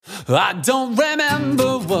I don't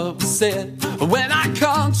remember what was said when I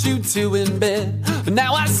caught you two in bed. But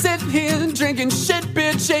now I sit here drinking shit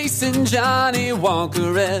beer, chasing Johnny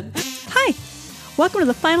Walker Red. Hi, welcome to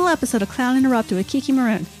the final episode of Clown Interrupted with KiKi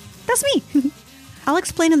Maroon. That's me. I'll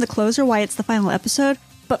explain in the closer why it's the final episode,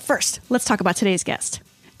 but first, let's talk about today's guest.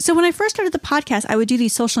 So when I first started the podcast, I would do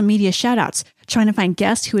these social media shout-outs, trying to find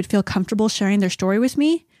guests who would feel comfortable sharing their story with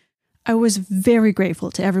me. I was very grateful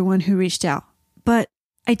to everyone who reached out, but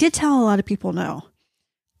I did tell a lot of people no.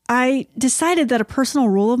 I decided that a personal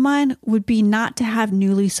rule of mine would be not to have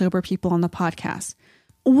newly sober people on the podcast.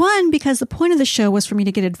 One, because the point of the show was for me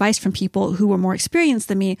to get advice from people who were more experienced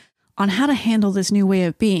than me on how to handle this new way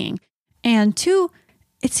of being. And two,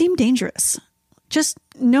 it seemed dangerous. Just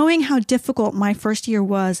knowing how difficult my first year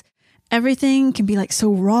was, everything can be like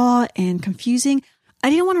so raw and confusing.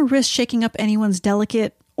 I didn't want to risk shaking up anyone's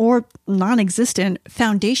delicate or non-existent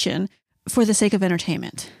foundation for the sake of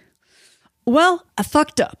entertainment. Well, I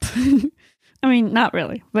fucked up. I mean, not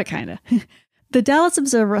really, but kind of. The Dallas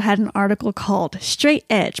Observer had an article called Straight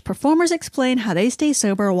Edge, Performers Explain How They Stay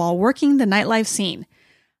Sober While Working the Nightlife Scene.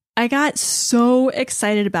 I got so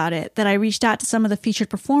excited about it that I reached out to some of the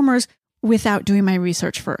featured performers without doing my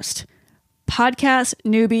research first. Podcast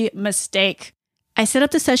newbie mistake. I set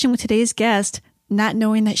up the session with today's guest, not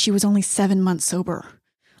knowing that she was only 7 months sober.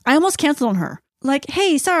 I almost canceled on her. Like,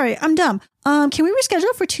 hey, sorry, I'm dumb. Can we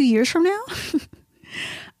reschedule for 2 years from now?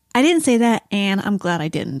 I didn't say that, and I'm glad I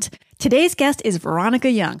didn't. Today's guest is Veronica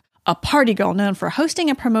Young, a party girl known for hosting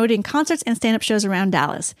and promoting concerts and stand-up shows around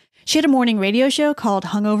Dallas. She had a morning radio show called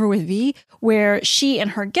Hungover with V, where she and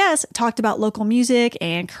her guests talked about local music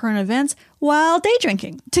and current events while day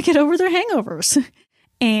drinking to get over their hangovers.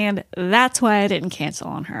 And that's why I didn't cancel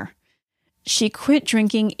on her. She quit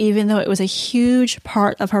drinking even though it was a huge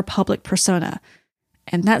part of her public persona.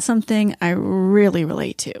 And that's something I really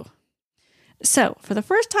relate to. So, for the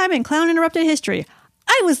first time in Clown Interrupted history,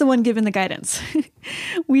 I was the one given the guidance.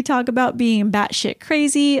 We talk about being batshit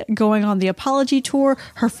crazy, going on the apology tour,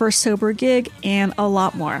 her first sober gig, and a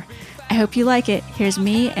lot more. I hope you like it. Here's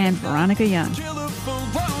me and Veronica Young. And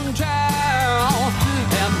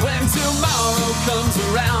when tomorrow comes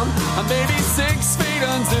around, I may be 6 feet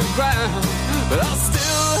underground, but I'll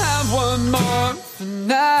still have one more for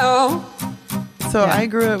now. So I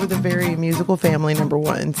grew up with a very musical family, number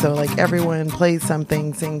one. So like everyone plays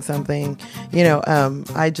something, sings something, you know,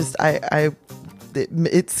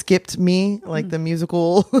 it skipped me, like the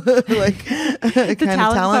musical, like kind of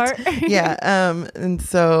talent. Yeah. And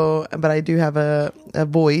so, but I do have a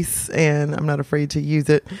voice and I'm not afraid to use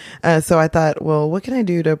it. So I thought, well, what can I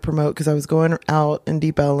do to promote? Cause I was going out in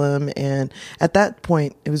Deep Ellum and at that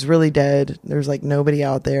point it was really dead. There was like nobody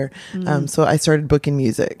out there. So I started booking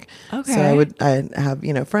music. Okay. So I'd have,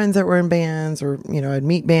 you know, friends that were in bands or, you know, I'd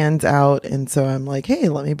meet bands out. And so I'm like, hey,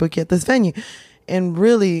 let me book you at this venue. And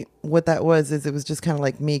really what that was is it was just kind of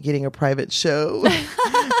like me getting a private show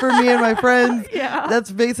for me and my friends. Yeah.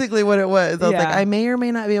 That's basically what it was. I was like, I may or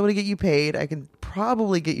may not be able to get you paid. I could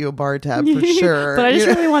probably get you a bar tab for sure. But I just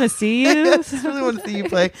really want to see you. I just really want to see you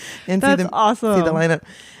play and That's awesome. See the lineup.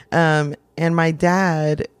 And my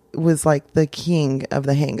dad was like the king of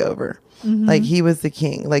the hangover. Mm-hmm. Like he was the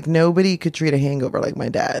king. Like nobody could treat a hangover like my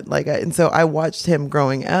dad. And so I watched him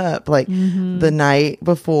growing up, like the night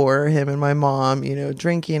before, him and my mom, you know,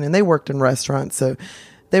 drinking, and they worked in restaurants. So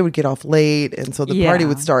they would get off late. And so the party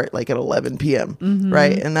would start like at 11 p.m.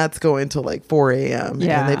 Right. And that's going till like 4 a.m.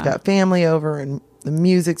 Yeah. And they've got family over and the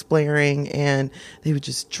music's blaring and they would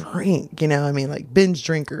just drink, you know, I mean, like binge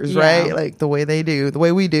drinkers, right? Like the way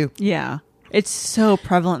we do. Yeah. It's so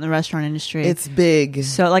prevalent in the restaurant industry. It's big.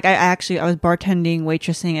 So like I was bartending,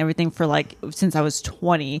 waitressing, everything for like since I was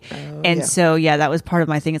 20. So that was part of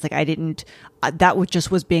my thing. It's like I didn't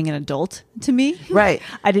just was being an adult to me. Right.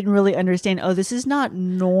 I didn't really understand, this is not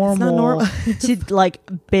normal, to like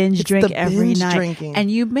binge drink every night. Drinking.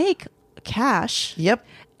 And you make cash. Yep.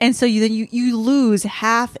 And so you lose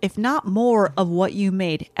half, if not more, of what you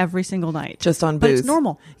made every single night. Just on booze. But it's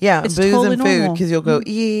normal. Yeah, it's booze totally and food. Normal. Because you'll go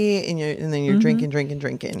eat and then you're drinking.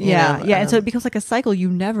 Yeah, you know? and so it becomes like a cycle you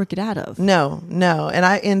never get out of. No.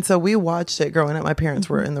 And so we watched it growing up. My parents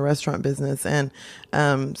were in the restaurant business. And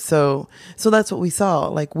so that's what we saw.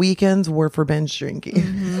 Like weekends were for binge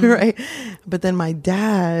drinking, right? But then my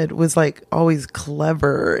dad was like always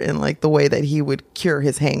clever in like the way that he would cure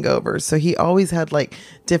his hangovers. So he always had like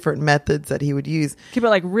different methods that he would use. Okay, but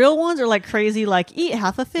like real ones or like crazy, like eat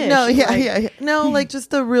half a fish? No, yeah. No, like just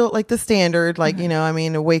the real, like the standard, like, you know, I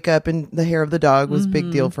mean, wake up and the hair of the dog was a big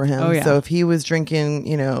deal for him. Oh, yeah. So if he was drinking,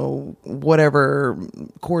 you know, whatever,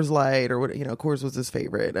 Coors Light or what, you know, Coors was his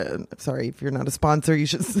favorite. Sorry, if you're not a sponsor, you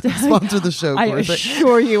should sponsor the show. I Coors.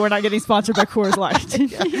 assure you we're not getting sponsored by Coors Light.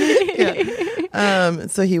 Yeah.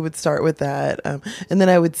 So he would start with that. And then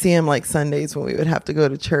I would see him like Sundays when we would have to go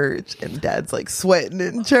to church and dad's like sweating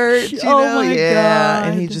in church, you know? Oh my God. God.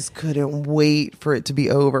 And he just couldn't wait for it to be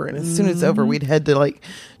over. And as soon as it's over, we'd head to like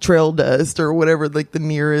Trail Dust or whatever, like the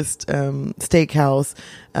nearest steakhouse,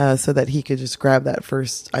 so that he could just grab that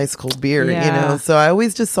first ice cold beer, you know? So I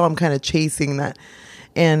always just saw him kind of chasing that.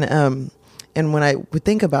 And when I would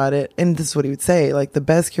think about it, and this is what he would say, like the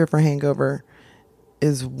best cure for hangover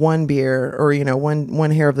is one beer or, you know, one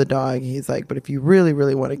hair of the dog. He's like, but if you really,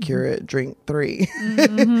 really want to cure it, drink 3.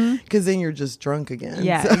 Because then you're just drunk again.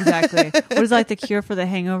 Yeah, so. Exactly. What is like the cure for the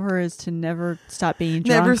hangover is to never stop being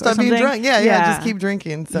drunk. Never stop being drunk. Yeah, just keep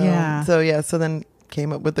drinking. So then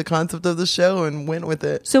came up with the concept of the show and went with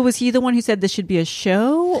it. So was he the one who said this should be a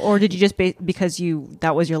show, or did you just because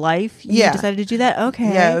that was your life? You decided to do that?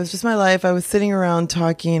 Okay. Yeah, it was just my life. I was sitting around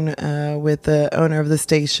talking with the owner of the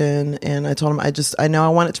station, and I told him I know I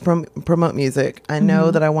wanted to promote music. I know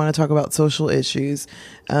that I want to talk about social issues,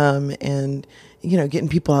 and you know, getting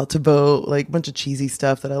people out to vote, like a bunch of cheesy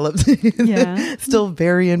stuff that I love to do. Yeah. Still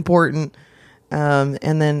very important.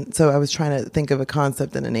 And then, so I was trying to think of a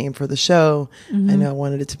concept and a name for the show. I know I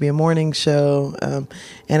wanted it to be a morning show.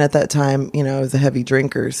 And at that time, you know, I was a heavy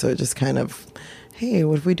drinker. So it just kind of, hey,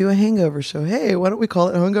 what if we do a hangover show? Hey, why don't we call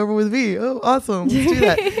it Hungover with V? Oh, awesome. Let's do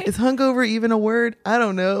that. Is hungover even a word? I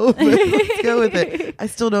don't know. But let's go with it. I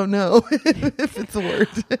still don't know if it's a word.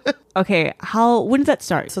 Okay. When did that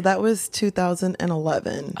start? So that was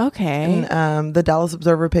 2011. Okay. And the Dallas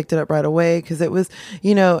Observer picked it up right away because it was,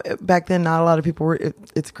 you know, back then not a lot of people were,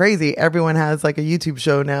 it's crazy. Everyone has like a YouTube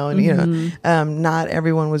show now, and you know, not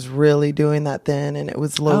everyone was really doing that then, and it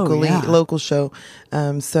was local show.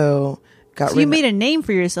 So you made a name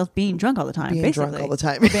for yourself being drunk all the time, being basically. drunk all the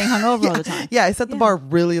time. Being hungover all the time. Yeah, I set the bar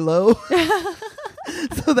really low.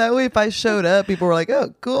 So that way if I showed up, people were like,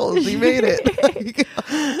 oh, cool, she made it. Like,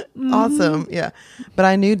 awesome. Yeah. But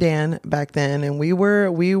I knew Dan back then, and we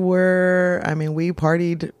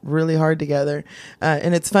partied really hard together.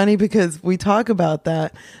 And it's funny because we talk about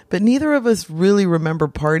that, but neither of us really remember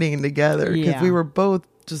partying together because we were both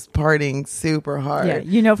just partying super hard. Yeah,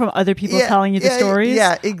 you know, from other people telling you the stories.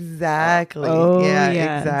 Yeah, exactly. Oh, yeah,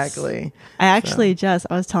 yes. exactly. I actually I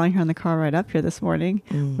was telling her in the car right up here this morning.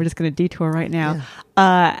 We're just going to detour right now.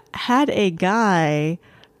 Yeah. Had a guy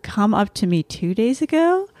come up to me 2 days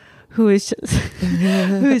ago who is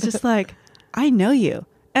just like, I know you.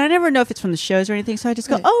 And I never know if it's from the shows or anything. So I just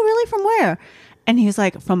go, oh, really? From where? And he was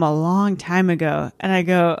like, from a long time ago. And I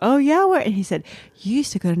go, oh, yeah, where? And he said, you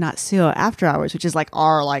used to go to Natsuo after hours, which is like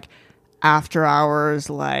our like after hours,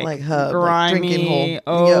 like hub, grimy, like drinking hole.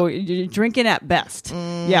 Oh, drinking at best.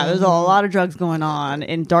 Yeah, there's a lot of drugs going on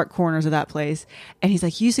in dark corners of that place. And he's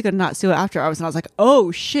like, you used to go to Natsuo after hours. And I was like,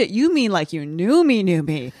 oh, shit, you mean like you knew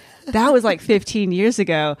me? That was like 15 years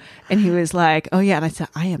ago. And he was like, oh, yeah. And I said,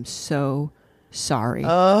 I am so sorry.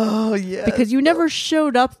 Oh, yeah. Because you never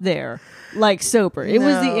showed up there. Like sober. It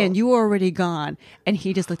was the end. You were already gone. And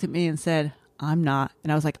he just looked at me and said, I'm not.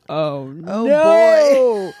 And I was like, oh no.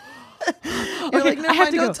 Boy. You're Okay, like, never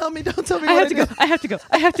mind, don't tell me I have to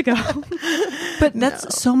go. But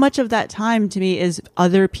that's so much of that time to me is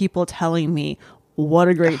other people telling me what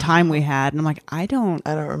a great time we had. And I'm like, I don't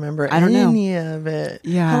remember any of it.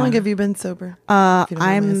 Yeah. How long have you been sober? I'm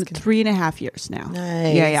 3.5 years now.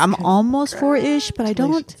 Nice. Yeah. I'm almost 4-ish, but I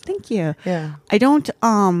don't. Thank you. Yeah. I don't.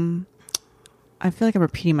 I feel like I'm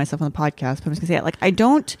repeating myself on the podcast, but I'm just gonna say it. Like, I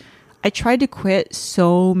tried to quit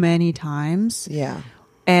so many times. Yeah.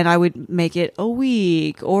 And I would make it a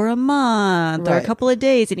week or a month or a couple of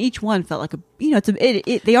days. And each one felt like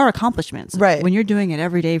they are accomplishments. Right. When you're doing it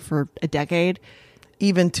every day for a decade.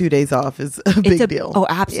 Even 2 days off is a big deal. Oh,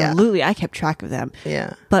 absolutely. Yeah. I kept track of them.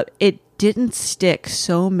 Yeah. But it didn't stick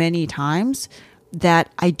so many times that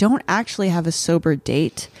I don't actually have a sober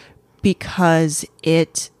date because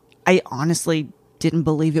I honestly didn't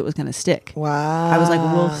believe it was going to stick. Wow. I was like,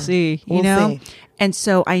 we'll see, you know? See. And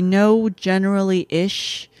so I know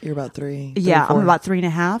generally-ish. You're about 3. Yeah, 4. I'm about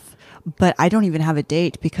 3.5. But I don't even have a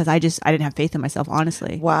date because I didn't have faith in myself,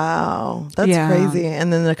 honestly. Wow. That's crazy.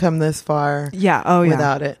 And then to come this far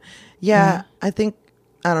without it. Yeah, I think,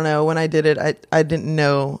 I don't know, when I did it, I didn't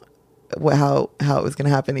know how it was going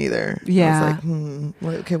to happen either. Yeah. I was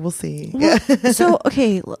like, okay, we'll see. Well,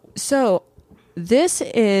 so this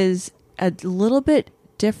is a little bit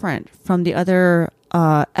different from the other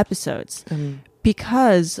episodes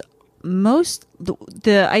because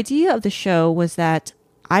the idea of the show was that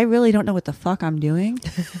I really don't know what the fuck I'm doing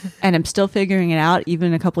and I'm still figuring it out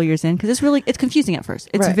even a couple of years in because it's confusing at first.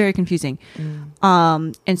 It's very confusing.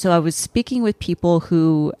 And so I was speaking with people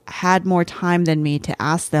who had more time than me to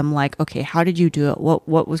ask them like, okay, how did you do it?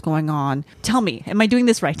 What was going on? Tell me, am I doing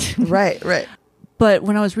this right? Right. But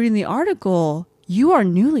when I was reading the article, you are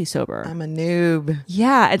newly sober. I'm a noob.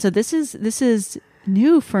 Yeah. And so this is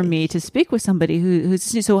new for me to speak with somebody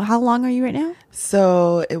who's new. So how long are you right now?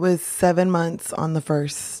 So it was 7 months on the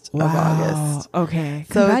 1st of August. Okay.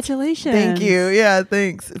 So congratulations. Thank you. Yeah,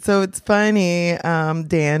 thanks. So it's funny. Dan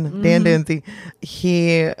Danzy,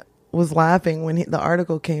 he was laughing when the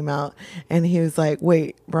article came out and he was like,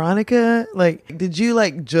 wait, Veronica, like, did you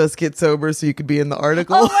like just get sober so you could be in the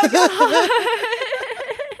article? Oh my God.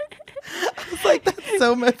 Like, that's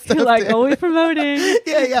so messed up. You're like, always promoting.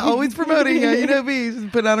 Yeah, always promoting. Yeah, you know me,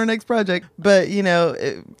 just put on our next project. But,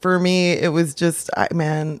 for me, it was just,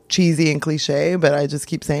 cheesy and cliche, but I just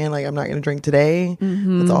keep saying, like, I'm not going to drink today.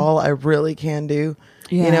 That's all I really can do.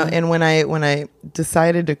 Yeah. And when I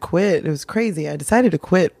decided to quit, it was crazy. I decided to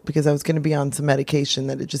quit because I was going to be on some medication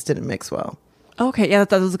that it just didn't mix well. Okay. Yeah,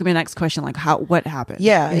 that was going to be my next question. Like, what happened?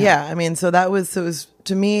 Yeah. I mean,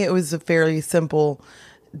 to me, it was a fairly simple.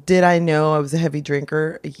 Did I know I was a heavy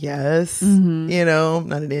drinker? Yes. I'm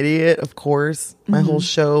not an idiot, of course. My whole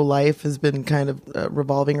show life has been kind of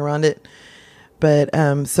revolving around it. But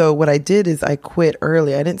so what I did is I quit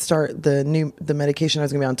early. I didn't start the medication I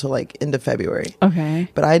was going to be on until like end of February. Okay.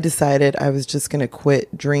 But I decided I was just going to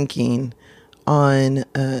quit drinking on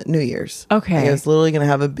New Year's. Okay. Like I was literally going to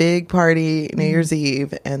have a big party New Year's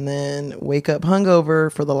Eve and then wake up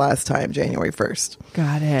hungover for the last time January 1st.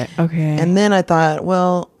 Got it. Okay. And then I thought,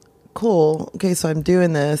 well, cool. Okay, so I'm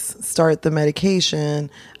doing this, start the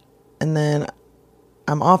medication, and then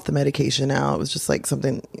I'm off the medication now. It was just like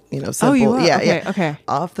something, simple. Oh, you are? Yeah. Okay.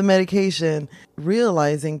 Off the medication,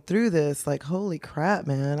 realizing through this, like, holy crap,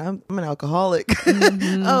 man, I'm an alcoholic.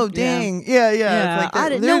 Oh, dang. Yeah. It's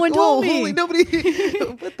like no one told me. Holy, nobody,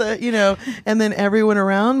 what the, and then everyone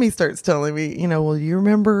around me starts telling me, well, you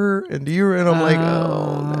remember? And do you? And I'm like,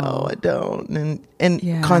 oh, no, I don't.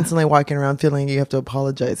 And constantly walking around feeling you have to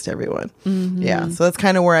apologize to everyone. Yeah. So that's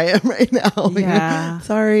kind of where I am right now. Yeah.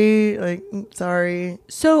 Sorry.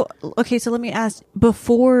 So, okay. So let me ask,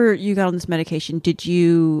 before you got on this medication, did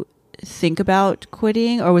you think about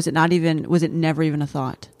quitting or was it never even a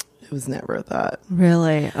thought? It was never a thought.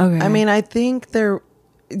 Really? Okay. I mean, I think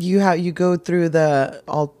you go through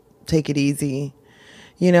I'll take it easy.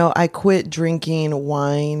 I quit drinking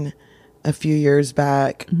wine a few years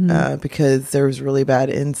back because there was a really bad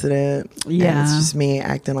incident. Yeah. And it's just me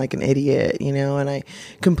acting like an idiot, and I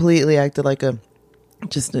completely acted like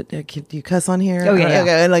do you cuss on here? Oh, yeah.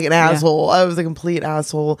 Okay, like an asshole. I was a complete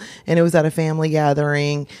asshole. And it was at a family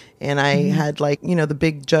gathering. And I had the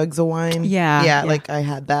big jugs of wine. Yeah. Like I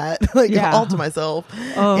had that all to myself.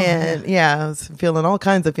 Oh. And I was feeling all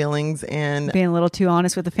kinds of feelings and being a little too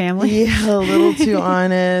honest with the family. Yeah, a little too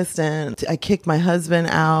honest. And I kicked my husband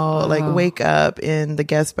out, wake up in the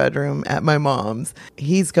guest bedroom at my mom's.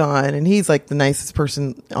 He's gone and he's like the nicest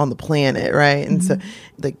person on the planet. Right. And so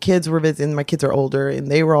the kids were visiting. My kids are older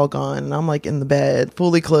and they were all gone. And I'm like in the bed,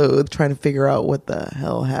 fully clothed, trying to figure out what the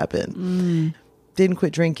hell happened. Didn't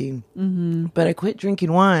quit drinking, but I quit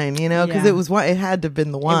drinking wine, because it was wine. It had to have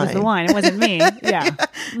been the wine. It was the wine. It wasn't me. Yeah.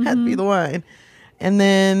 Had to be the wine. And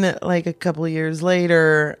then like a couple of years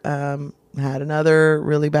later, had another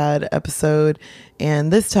really bad episode.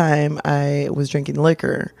 And this time I was drinking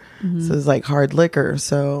liquor. So it was like hard liquor.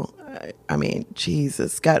 So, I mean,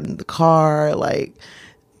 Jesus, got in the car,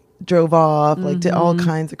 drove off, did all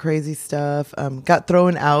kinds of crazy stuff. Got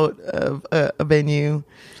thrown out of a venue.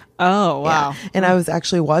 Oh, wow. Yeah. And I was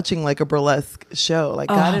actually watching a burlesque show.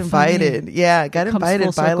 Got invited. Funny. Yeah, got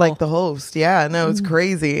invited by the host. Yeah, no, it's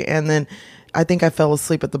crazy. And then I think I fell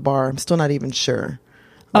asleep at the bar. I'm still not even sure.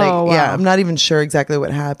 Wow. Yeah, I'm not even sure exactly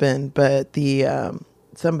what happened, but the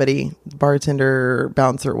somebody, bartender,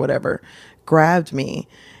 bouncer, whatever, grabbed me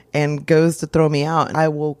and goes to throw me out. I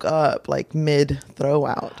woke up mid throw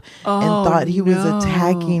out and thought he was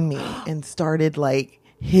attacking me and started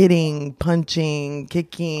hitting, punching,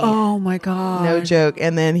 kicking. Oh my God. No joke.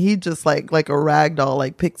 And then he just like a rag doll,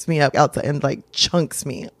 like picks me up outside and like chunks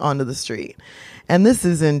me onto the street. And this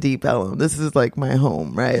is in Deep Ellum. This is like my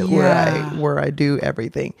home, right? Yeah. Where I do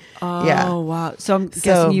everything. Oh, yeah. wow. So I'm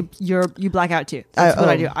guessing you black out too. That's what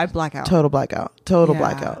I do. I black out. Total blackout.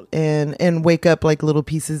 And wake up like little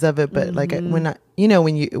pieces of it. But like when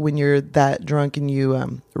you're that drunk and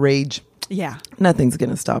you rage. Yeah. Nothing's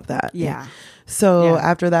going to stop that. Yeah. So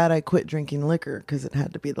after that, I quit drinking liquor because it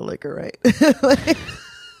had to be the liquor, right?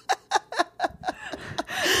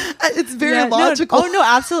 It's very logical. No,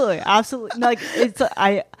 absolutely. Like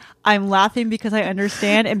I'm laughing because I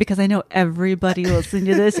understand, and because I know everybody listening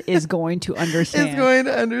to this is going to understand. Is going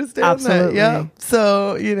to understand absolutely. that. Yeah.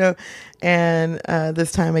 So, and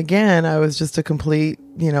this time again, I was just a complete,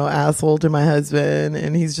 asshole to my husband,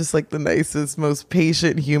 and he's just like the nicest, most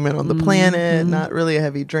patient human on the planet, not really a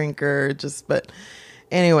heavy drinker, but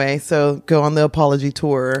anyway, so go on the apology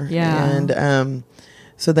tour. Yeah. And,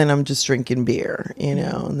 so then I'm just drinking beer,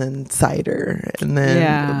 and then cider, and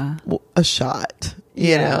then a shot.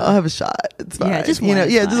 I'll have a shot. It's fine. Yeah, just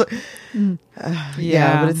one.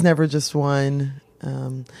 But it's never just one.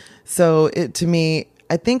 So to me,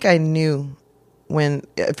 I think I knew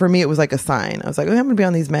for me it was like a sign. I was like, I'm gonna be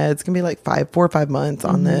on these meds. It's gonna be like 4 or 5 months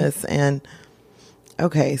on this, and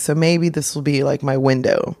okay, so maybe this will be like my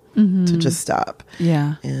window to just stop.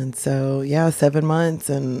 Yeah. And so 7 months,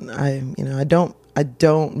 and I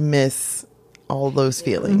don't miss all those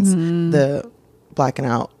feelings. The blacking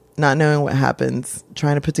out, not knowing what happens,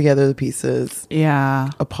 trying to put together the pieces. Yeah.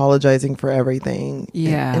 Apologizing for everything.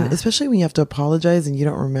 Yeah. And especially when you have to apologize and you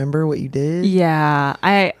don't remember what you did. Yeah.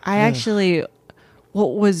 I actually,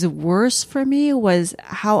 what was worse for me was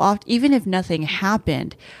how often, even if nothing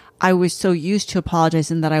happened, I was so used to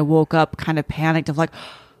apologizing that I woke up kind of panicked of like,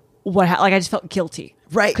 I just felt guilty.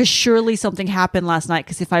 Right. Because surely something happened last night.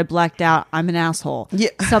 Because if I blacked out, I'm an asshole. Yeah.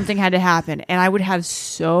 Something had to happen. And I would have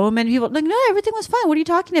so many people like, no, everything was fine. What are you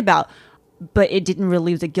talking about? But it didn't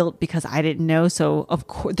relieve the guilt because I didn't know. So, of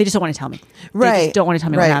course, they just don't want to tell me. Right. They just don't want to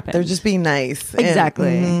tell me what happened. They're just being nice.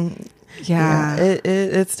 Exactly. Yeah.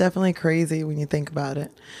 It's definitely crazy when you think about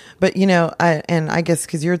it. But, I guess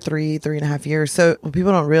because you're 3.5 years. So what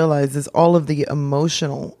people don't realize is all of the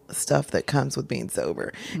emotional stuff that comes with being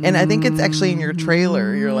sober. And I think it's actually in your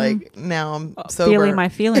trailer. You're like, now I'm sober. Feeling my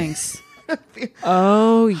feelings.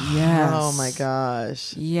 Oh, yes. Oh, my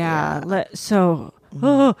gosh. Yeah. I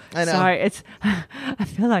know. Sorry. I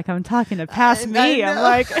feel like I'm talking to past me. I'm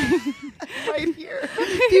like, right here.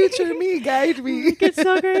 Future me, guide me. It's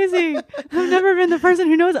so crazy. I've never been the person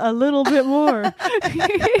who knows a little bit more.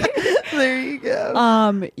 There you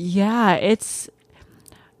go. Yeah, it's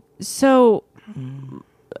so,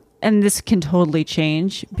 and this can totally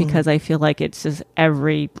change because I feel like it's just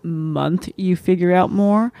every month you figure out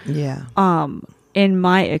more. Yeah. In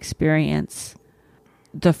my experience,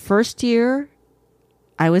 the first year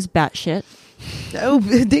I was batshit. Oh,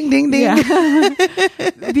 ding, ding, ding. Yeah.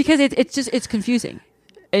 Because it's confusing.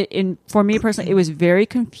 For me personally, it was very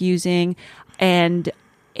confusing, and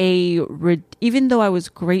even though I was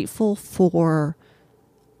grateful for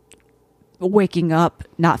waking up,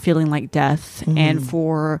 not feeling like death, and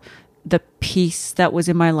for the peace that was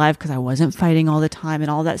in my life because I wasn't fighting all the time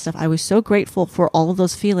and all that stuff, I was so grateful for all of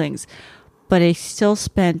those feelings, but I still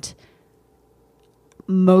spent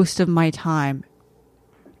most of my time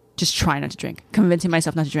just trying not to drink, convincing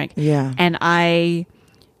myself not to drink. Yeah. And I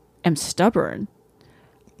am stubborn.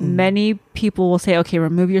 Many people will say, okay,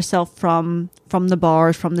 remove yourself from the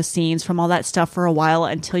bars, from the scenes, from all that stuff for a while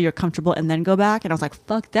until you're comfortable and then go back. And I was like,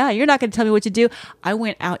 fuck that. You're not going to tell me what to do. I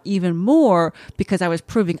went out even more because I was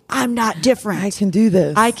proving I'm not different. I can do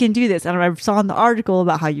this. And I saw in the article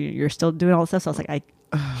about how you're still doing all this stuff. So I was like,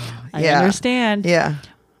 I understand. Yeah.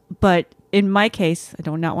 But in my case, I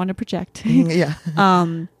do not want to project. Yeah.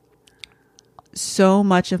 So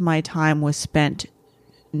much of my time was spent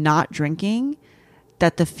not drinking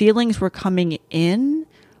that the feelings were coming in,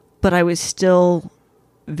 but I was still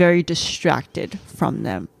very distracted from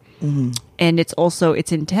them. And it's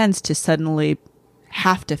intense to suddenly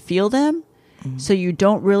have to feel them. So you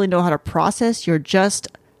don't really know how to process. You're just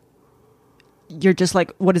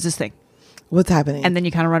like, what is this thing? What's happening? And then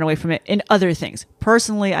you kind of run away from it in other things.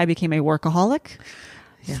 Personally, I became a workaholic.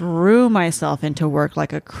 Threw myself into work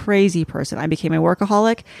like a crazy person. I became a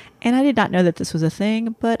workaholic, and I did not know that this was a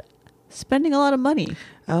thing, but spending a lot of money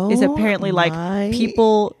is apparently like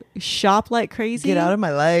people shop like crazy. Get out of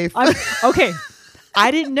my life. Okay.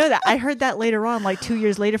 I didn't know that. I heard that later on, like 2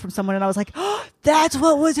 years later from someone, and I was like, oh, that's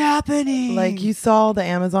what was happening. Like you saw the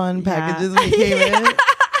Amazon packages when you came in.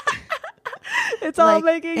 It's all like,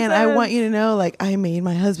 making and sense. I want you to know, like, I made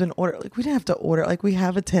my husband order. Like, we didn't have to order. Like, we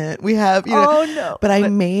have a tent. We have, you know. Oh no! But I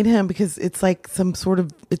made him because it's like some sort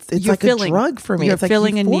of it's like a drug for me. You're it's like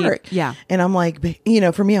feeling a need. euphoric. Yeah. And I'm like, you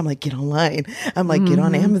know, for me, I'm like, get online. I'm like, get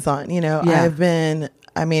on Amazon. You know, Yeah.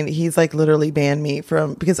 I mean, he's like literally banned me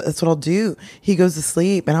from, because that's what I'll do. He goes to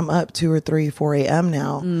sleep and I'm up 2 or 3, 4 a.m.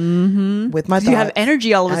 now with my thoughts. You have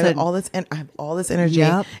energy all of a sudden. I have all this energy,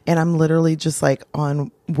 Yep. and I'm literally just like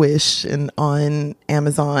on Wish and on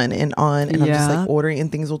Amazon and I'm just like ordering,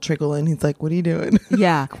 and things will trickle in. He's like, "What are you doing?"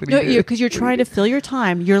 Yeah, What are you doing? because you're trying to fill your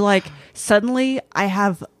time. You're like, suddenly I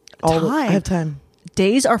have time. I have time.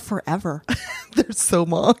 Days are forever. They're so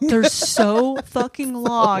long. They're so fucking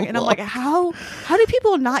long. And I'm like, how do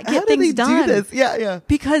people not get How do things they done? do this? Yeah.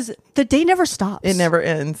 Because the day never stops. It never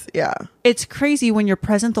ends. Yeah. It's crazy when you're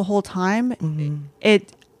present the whole time.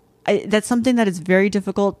 That's something that is very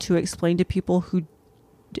difficult to explain to people who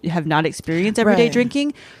have not experienced everyday Right.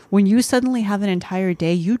 drinking. When you suddenly have an entire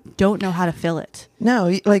day, you don't know how to fill it.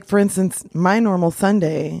 No, like for instance, my normal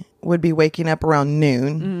Sunday would be waking up around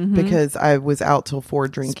noon because I was out till 4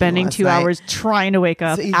 drinking. Spending last 2 night. hours trying to wake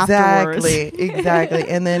up afterwards. Exactly.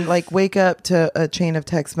 And then like wake up to a chain of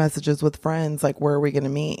text messages with friends, like, where are we going to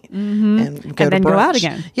meet? And go to then brunch. go out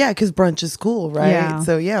again. Yeah, because brunch is cool, right? Yeah.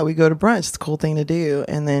 So yeah, we go to brunch. It's a cool thing to do.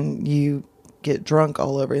 And then you get drunk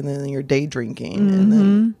all over, and then you're day drinking and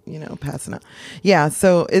then, you know, passing out. Yeah.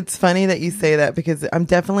 So it's funny that you say that, because I'm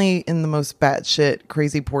definitely in the most batshit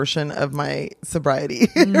crazy portion of my sobriety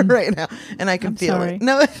right now. And I can feel sorry. it.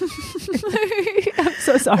 No, I'm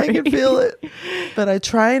so sorry. I can feel it. But I'm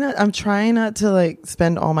trying not to like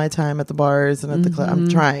spend all my time at the bars and at the club. I'm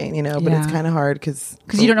trying, you know, but it's kind of hard because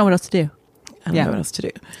you don't know what else to do. I don't know what else to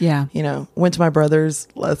do. Yeah. You know, went to my brother's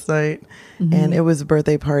last night, and it was a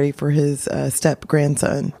birthday party for his step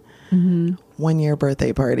grandson. 1 year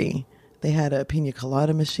birthday party. They had a pina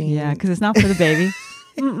colada machine. Yeah, because it's not for the baby.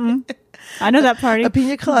 I know that party. A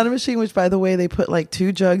pina colada machine, which, by the way, they put like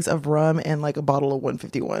 2 jugs of rum and like a bottle of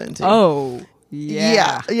 151 into. Oh,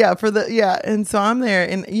 yeah. Yeah. And so I'm there,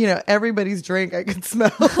 and you know, everybody's drink I could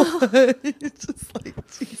smell. It's just like,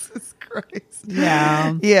 Jesus Christ.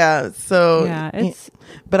 Yeah. Yeah. So Yeah, it's.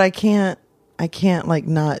 but I can't like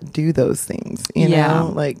not do those things, you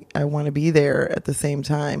know, like I want to be there at the same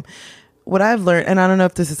time. What I've learned, and I don't know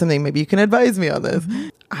if this is something, maybe you can advise me on this.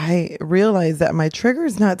 I realize that my trigger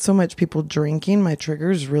is not so much people drinking. My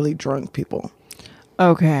trigger is really drunk people.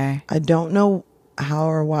 Okay. I don't know how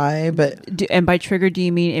or why, but And by trigger, do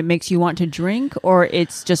you mean it makes you want to drink, or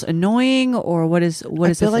it's just annoying, or what is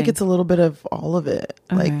I feel like it's a little bit of all of it.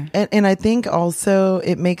 Like, and I think also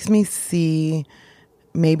it makes me see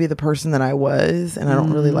maybe the person that I was, and I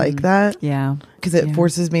don't really like that. Yeah. Because it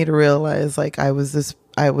forces me to realize like I was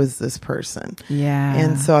this person. Yeah.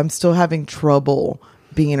 And so I'm still having trouble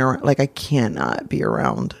being around, like I cannot be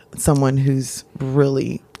around someone who's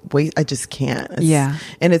really I just can't.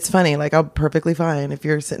 And it's funny, like I'm perfectly fine if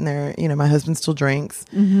you're sitting there, you know, my husband still drinks,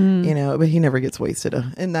 you know, but he never gets wasted,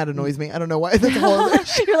 and that annoys me. I don't know why. That's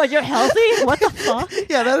You're like, you're healthy? What the fuck?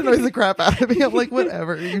 yeah, that annoys the crap out of me. I'm like,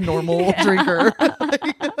 whatever, you normal drinker.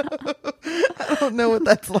 Like, I don't know what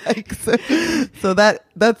that's like. So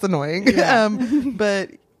that's annoying. Yeah.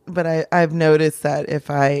 But I've noticed that if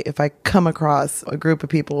I come across a group of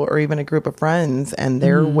people or even a group of friends and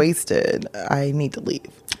they're wasted, I need to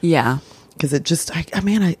leave. Yeah. Because it just, I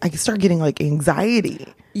start getting like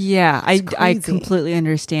anxiety. Yeah, I completely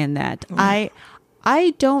understand that. I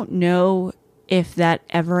don't know if that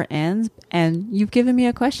ever ends, and you've given me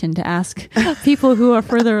a question to ask people who are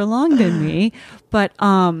further along than me, but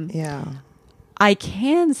yeah, I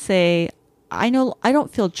can say I know I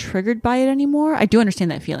don't feel triggered by it anymore. I do understand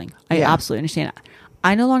that feeling. I absolutely understand it.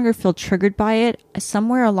 I no longer feel triggered by it.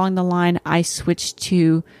 Somewhere along the line, I switched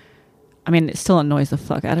to, I mean, it still annoys the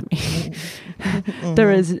fuck out of me.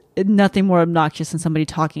 There is nothing more obnoxious than somebody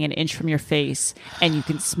talking an inch from your face, and you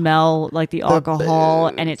can smell like the alcohol,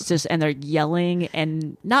 and it's just, and they're yelling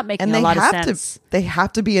and not making a lot of sense. They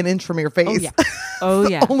have to be an inch from your face. Oh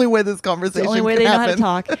yeah. The only way this conversation the only way can they happen. know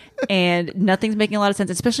how to talk, and nothing's making a lot of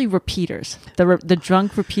sense, especially repeaters. The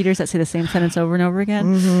drunk repeaters that say the same sentence over and over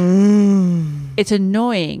again. It's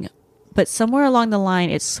annoying, but somewhere along the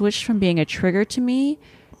line, it switched from being a trigger to me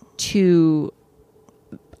to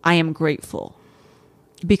I am grateful,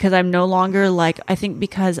 because I'm no longer like, I think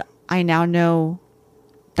because I now know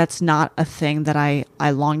that's not a thing that I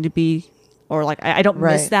long to be, or like I don't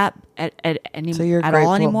miss that at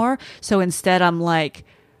all anymore. So instead I'm like,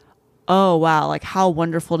 oh wow, like how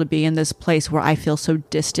wonderful to be in this place where I feel so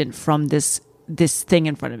distant from this this thing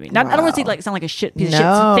in front of me. Not, I don't want to say like sound like a shit piece of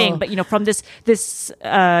shit thing, but from this what's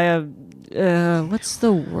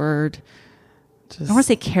the word? I don't want to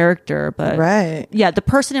say character, but the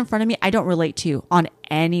person in front of me, I don't relate to on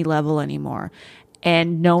any level anymore.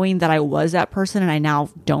 And knowing that I was that person and I now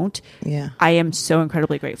don't, I am so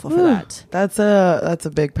incredibly grateful for that. That's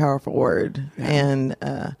a big, powerful word. Yeah. And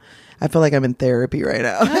I feel like I'm in therapy right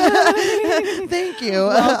now. Thank you.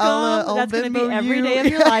 Welcome. That's going to be every day of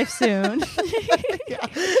your life soon.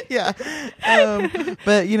 yeah.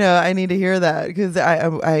 But I need to hear that because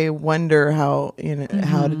I wonder how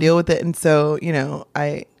how to deal with it. And so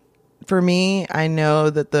for me, I know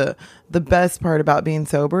that the best part about being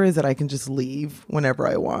sober is that I can just leave whenever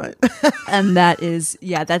I want. And that is,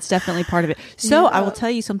 that's definitely part of it. So I will tell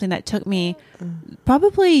you something that took me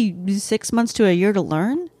probably 6 months to a year to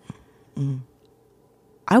learn.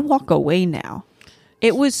 I walk away now.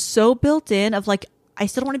 It was so built in of like, I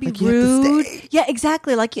still don't want to be rude. Yeah,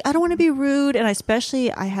 exactly. Like, I don't want to be rude. And I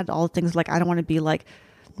had all the things like, I don't want to be like,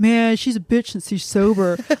 man, she's a bitch since she's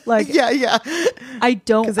sober. Like, yeah. I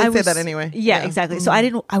don't. Because I say that anyway. Yeah, exactly. So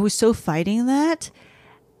I was so fighting that.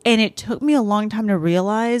 And it took me a long time to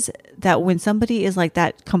realize that when somebody is like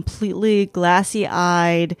that completely glassy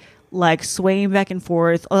eyed, like swaying back and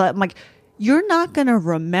forth, I'm like, you're not going to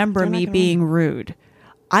remember me being rude.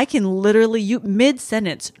 I can literally,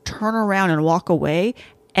 mid-sentence, turn around and walk away,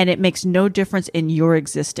 and it makes no difference in your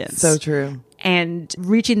existence. So true. And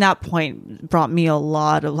reaching that point brought me a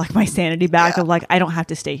lot of like my sanity back of like, I don't have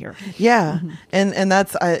to stay here. Yeah. And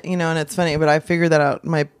that's, and it's funny, but I figured that out.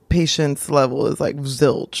 My patience level is like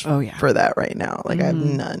zilch for that right now. Like I have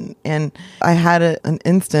none. And I had an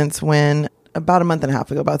instance when about a month and a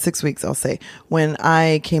half ago, about 6 weeks, I'll say, when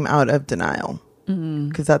I came out of denial.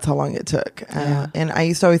 Because that's how long it took. And I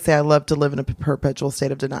used to always say I love to live in a perpetual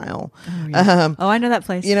state of denial. I know that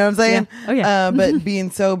place. You know what I'm saying? Yeah. Oh, yeah. But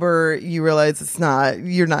being sober, you realize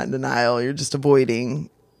you're not in denial. You're just avoiding,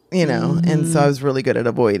 And so I was really good at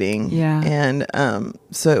avoiding. Yeah. And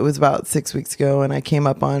so it was about 6 weeks ago, and I came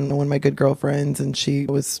up on one of my good girlfriends, and she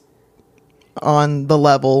was on the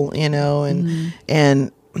level,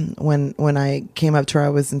 and when I came up to her, I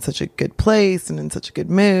was in such a good place and in such a good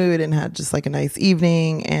mood and had just like a nice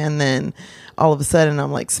evening. And then all of a sudden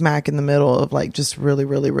I'm like smack in the middle of like just really,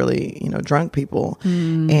 really, really, drunk people.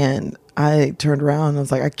 And I turned around and I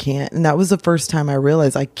was like, I can't. And that was the first time I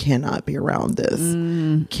realized I cannot be around this.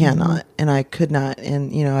 Cannot. And I could not.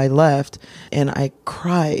 And, I left and I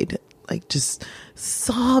cried, like just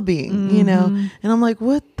sobbing, and I'm like,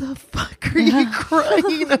 what the fuck are you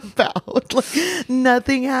crying about? Like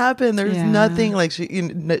nothing happened. There's nothing, like she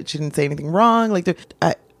didn't say anything wrong. Like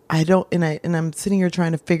I don't, and I'm sitting here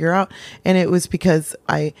trying to figure out, and it was because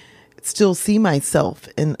I still see myself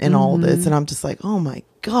in all this, and I'm just like, oh my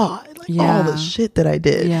God, like all the shit that I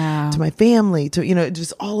did to my family, to,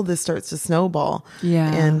 just all of this starts to snowball.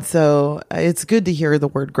 Yeah. And so it's good to hear the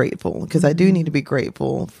word grateful, because I do need to be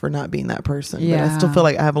grateful for not being that person. Yeah. But I still feel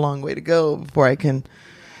like I have a long way to go before I can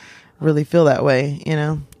really feel that way,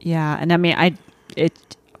 Yeah. And I mean,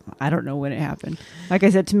 I don't know when it happened. Like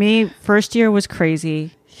I said, to me, first year was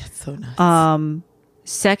crazy. Yeah, it's so nuts.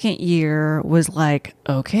 Second year was like,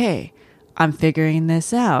 okay, I'm figuring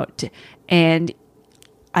this out. And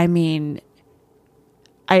I mean,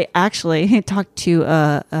 I actually talked to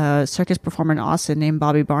a circus performer in Austin named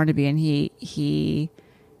Bobby Barnaby, and he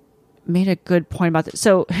made a good point about this.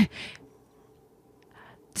 So the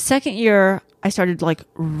second year, I started like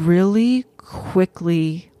really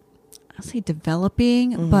quickly, I'll say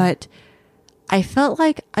developing, but I felt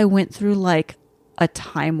like I went through like a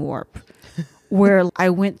time warp where I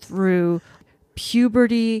went through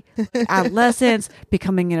puberty, adolescence,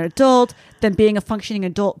 becoming an adult, then being a functioning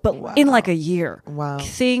adult, but in like a year. Wow.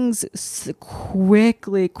 Things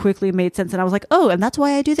quickly made sense. And I was like, oh, and that's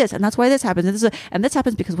why I do this. And that's why this happens. And this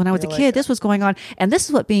happens because when I was a kid, this was going on. And this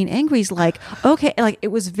is what being angry is like. Okay. Like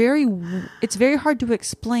it's very hard to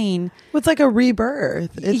explain. Well, it's like a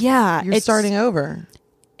rebirth. You're starting over.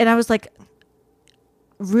 And I was like,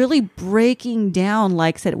 really breaking down,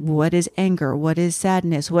 like said, what is anger? What is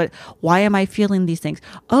sadness? Why am I feeling these things?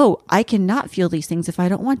 Oh, I cannot feel these things if I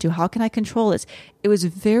don't want to. How can I control this? It was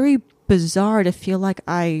very bizarre to feel like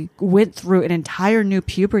I went through an entire new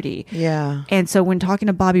puberty. Yeah. And so when talking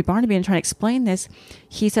to Bobby Barnaby and trying to explain this,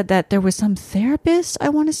 he said that there was some therapist, I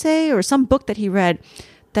want to say, or some book that he read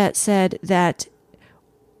that said that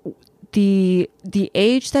the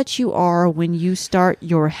age that you are when you start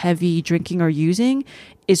your heavy drinking or using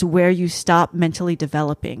is where you stop mentally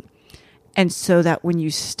developing. And so that when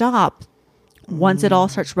you stop, Once it all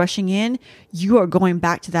starts rushing in, you are going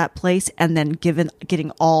back to that place and then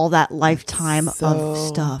getting all that lifetime of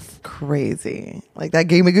stuff. Crazy. Like that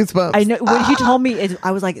gave me goosebumps. I know. What he told me is,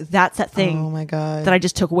 I was like, that's that thing. Oh my God. That I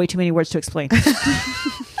just took way too many words to explain.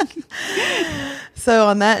 So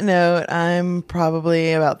on that note, I'm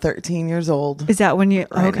probably about 13 years old. Is that when you,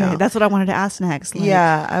 right okay. now. That's what I wanted to ask next. Like,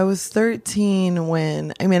 yeah, I was 13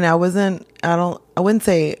 when, I mean, I wouldn't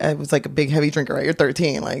say I was like a big heavy drinker, right? You're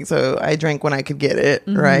 13. Like, so I drank when I could get it,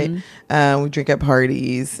 right? We drink at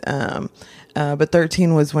parties. But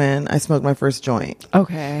 13 was when I smoked my first joint.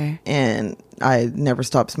 Okay. And I never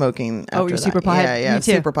stopped smoking after you're that. super potted? Yeah, Me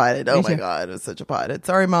too. super potted. Oh my God, it was such a pothead.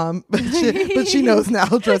 Sorry, Mom. But she knows now.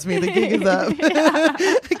 Trust me, the gig is up.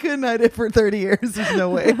 I couldn't hide it for 30 years. There's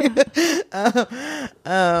no way.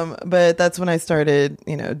 But that's when I started,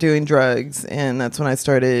 doing drugs. And that's when I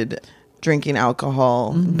started drinking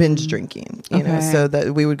alcohol, binge drinking, so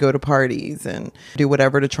that we would go to parties and do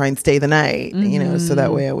whatever to try and stay the night, so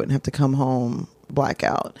that way I wouldn't have to come home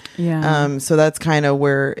blackout. Yeah. So that's kind of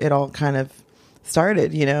where it all kind of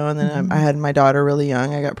started, and then I had my daughter really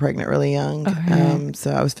young. I got pregnant really young. Okay.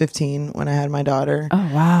 So I was 15 when I had my daughter. Oh,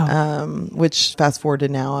 wow. Which fast forward to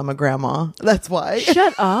now, I'm a grandma. That's why.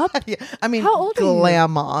 Shut up. Yeah. I mean, how old are you?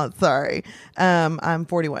 Grandma. Sorry. I'm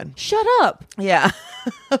 41. Shut up. Yeah.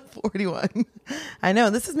 41. I know.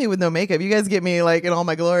 This is me with no makeup. You guys get me like in all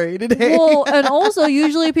my glory today. Well, and also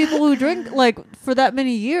usually people who drink like for that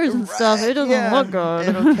many years and stuff, it doesn't look good.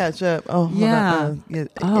 It'll catch up. Oh, yeah.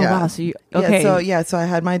 Wow. So you, okay. So I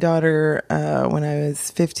had my daughter when I was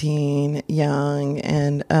 15, young,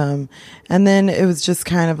 and then it was just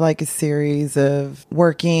kind of like a series of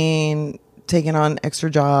working, taking on extra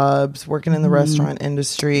jobs, working in the restaurant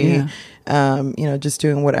industry, just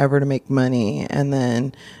doing whatever to make money, and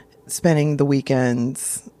then spending the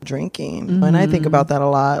weekends drinking. And I think about that a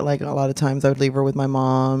lot. Like a lot of times I would leave her with my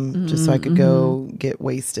mom just so I could go get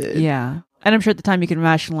wasted. Yeah. And I'm sure at the time you can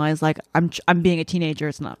rationalize, like, I'm being a teenager.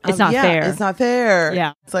 It's not fair. It's not fair.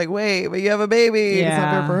 Yeah. It's like, wait, but you have a baby. Yeah. It's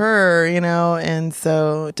not fair for her, And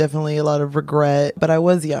so definitely a lot of regret. But I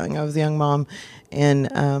was young. I was a young mom.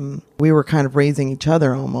 And we were kind of raising each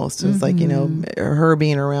other almost. It was like, her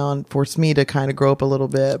being around forced me to kind of grow up a little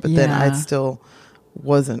bit. But then I still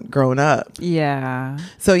wasn't grown up. Yeah.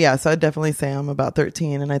 So I'd definitely say I'm about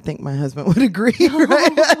 13, and I think my husband would agree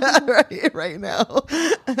right now.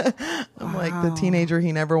 I'm like the teenager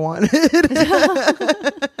he never wanted.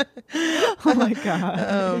 Oh my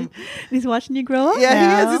God. He's watching you grow up. Yeah,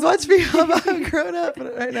 now. he is. He's watching me. I'm grown up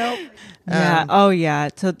right now. Yeah. Yeah.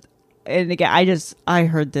 So, and again, I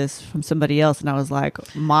heard this from somebody else, and I was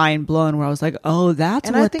like mind blown. Where I was like, oh, that's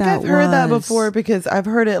and what I think that I've heard that was. before, because I've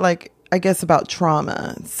heard it like, I guess, about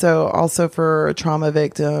trauma. So also for trauma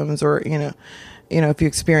victims, or if you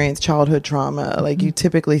experience childhood trauma, like you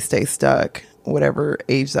typically stay stuck, whatever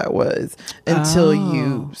age that was, until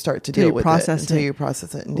you start to deal with it. Until you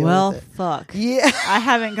process it and deal with it. Well, fuck. Yeah. I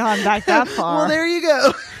haven't gone back that far. Well, there you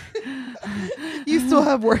go. You still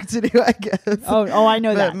have work to do, I guess. Oh, I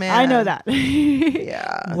know that. Man, I know that.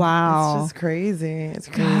 Yeah. Wow. It's just crazy. It's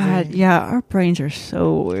crazy. God, yeah, our brains are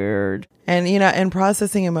so weird. And, and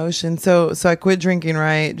processing emotion. So I quit drinking,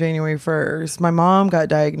 right? January 1st. My mom got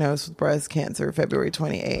diagnosed with breast cancer February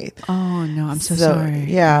 28th. Oh, no, I'm so sorry.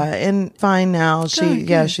 Yeah. And fine now.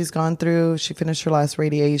 Good. She's gone through, she finished her last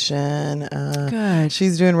radiation. Good.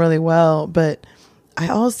 She's doing really well. But I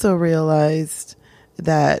also realized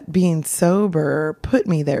that being sober put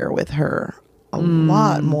me there with her a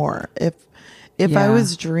lot more. If I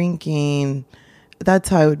was drinking, that's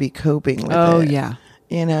how I would be coping with it. Oh, yeah.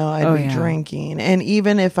 I'd be drinking. And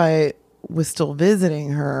even if I was still visiting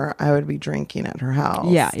her, I would be drinking at her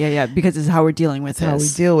house. Yeah. Because it's how we're dealing with it. How we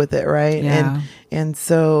deal with it, right? Yeah. And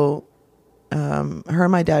so her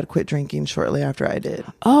and my dad quit drinking shortly after I did.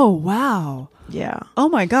 Oh, wow. Yeah. Oh,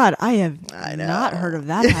 my God. I have not heard of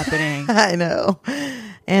that happening. I know.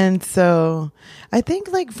 And so I think,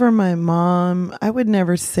 like, for my mom, I would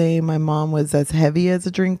never say my mom was as heavy as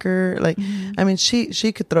a drinker. Like, I mean,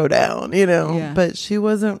 she could throw down, but she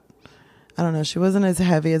wasn't, I don't know, she wasn't as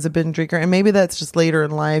heavy as a binge drinker. And maybe that's just later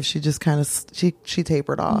in life. She just kind of, she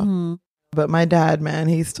tapered off. But my dad, man,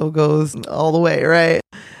 he still goes all the way, right?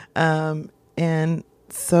 And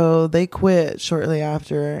so they quit shortly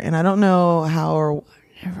after. And I don't know how or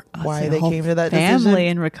why they came to that family decision.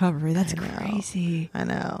 in recovery. That's crazy. I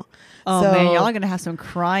know. Oh, man, y'all are gonna have some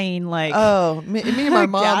crying, like, me and my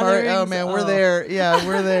mom are, oh man, we're there. Yeah,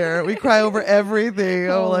 we're there. We cry over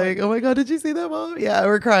everything. I'm like, oh my God, did you see that, Mom? Yeah,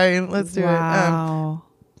 we're crying. Let's do it. Wow.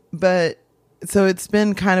 But so it's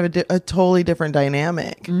been kind of a totally different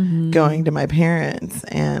dynamic going to my parents,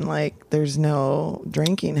 and like there's no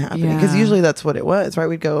drinking happening, because usually that's what it was, right?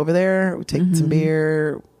 We'd go over there, we'd take some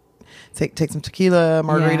beer, take some tequila,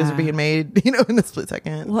 margaritas are being made, in a split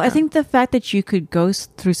second. Well, I think the fact that you could go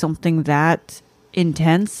through something that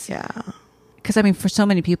intense, because I mean, for so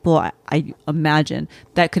many people, I imagine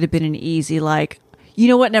that could have been an easy, like, you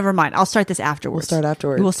know what, never mind, I'll start this afterwards.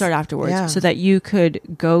 We'll start afterwards. So that you could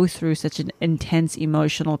go through such an intense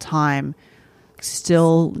emotional time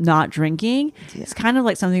still not drinking. It's kind of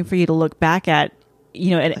like something for you to look back at, at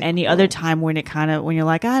like, any other time when you're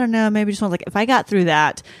like, I don't know, maybe just want, like, if I got through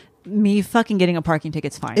that, me fucking getting a parking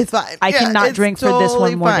ticket's fine. It's fine. I cannot drink for this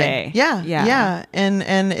one more day. Yeah.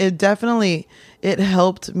 And it definitely, it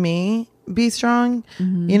helped me be strong,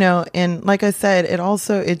 and like I said,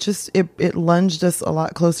 it lunged us a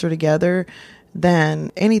lot closer together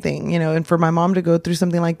than anything, and for my mom to go through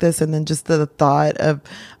something like this, and then just the thought of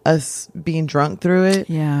us being drunk through it,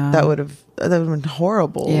 that would have been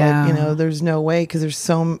horrible. Like, there's no way, because there's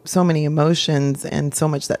so many emotions and so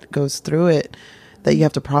much that goes through it that you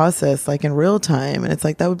have to process, like, in real time. And it's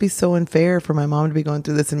like, that would be so unfair for my mom to be going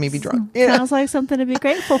through this and me be drunk. Sounds like something to be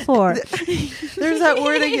grateful for. There's that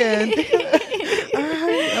word again. All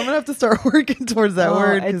right, I'm gonna have to start working towards that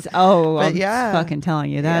word. I'm fucking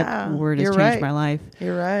telling you, that word has changed my life.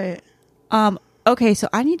 You're right. Okay, so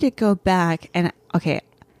I need to go back and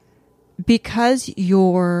because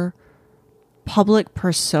your public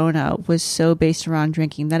persona was so based around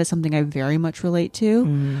drinking, that is something I very much relate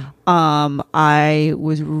to. I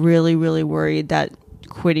was really, really worried that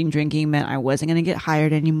quitting drinking meant I wasn't going to get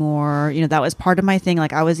hired anymore. That was part of my thing.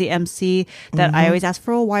 Like, I was the MC that I always asked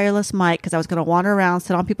for a wireless mic because I was going to wander around,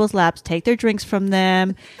 sit on people's laps, take their drinks from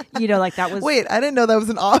them. Like, that was... Wait, I didn't know that was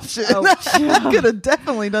an option. I could have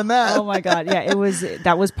definitely done that. Oh my God. Yeah,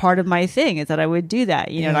 that was part of my thing, is that I would do that.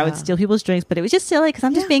 And I would steal people's drinks, but it was just silly because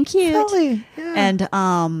I'm just being cute. Totally. Yeah.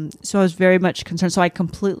 And so I was very much concerned. So I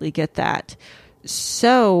completely get that.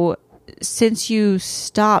 So since you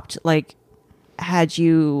stopped, like, had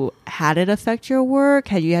you had it affect your work?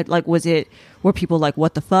 Were people like,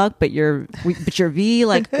 what the fuck? But you're V?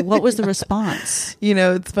 Like, what was the response?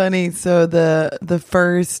 It's funny. So the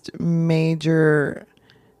first major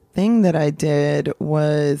thing that I did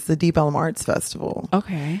was the Deep Elm Arts Festival.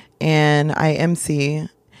 Okay. And I MC.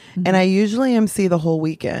 And I usually MC the whole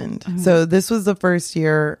weekend. So this was the first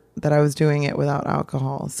year that I was doing it without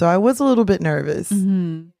alcohol. So I was a little bit nervous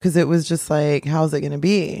because it was just like, how's it going to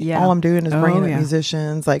be? Yeah. All I'm doing is bringing up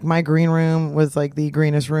musicians. Like, my green room was like the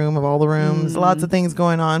greenest room of all the rooms. Lots of things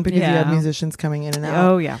going on because you had musicians coming in and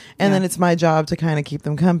out. Oh, yeah. And then it's my job to kind of keep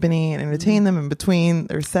them company and entertain them in between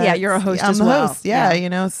their sets. Yeah, you're a host I'm as the well. host.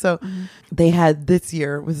 Yeah. So they had, this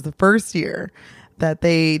year was the first year that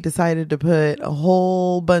they decided to put a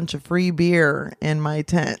whole bunch of free beer in my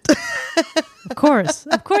tent. Of course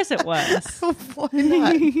it was. Why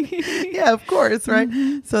not? Yeah, of course, right?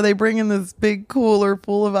 So they bring in this big cooler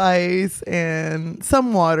full of ice and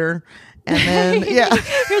some water. And then,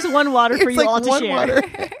 here's one water for you like all to share. Water.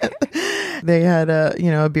 They had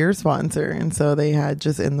a beer sponsor, and so they had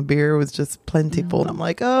and the beer was just plentiful. And I'm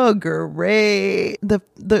like, oh, great.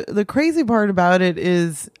 The crazy part about it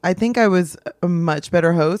is, I think I was a much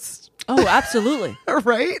better host. Oh, absolutely.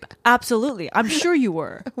 Right? Absolutely. I'm sure you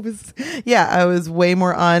were. I was way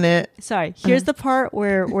more on it. Sorry. Here's the part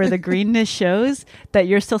where the greenness shows that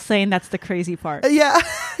you're still saying that's the crazy part. Yeah.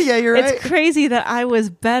 Yeah, you're right. It's crazy that I was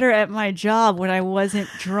better at my job when I wasn't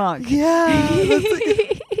drunk. Yeah.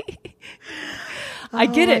 I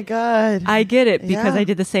get it. Oh my God. I get it, because I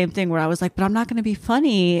did the same thing where I was like, but I'm not going to be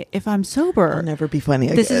funny if I'm sober. I'll never be funny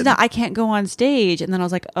again. This is not, I can't go on stage. And then I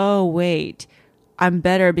was like, oh, wait. I'm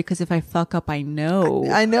better because if I fuck up, I know.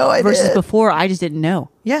 I know. Versus before, I just didn't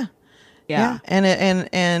know. Yeah.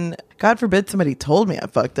 And God forbid somebody told me I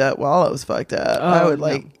fucked up while I was fucked up. I would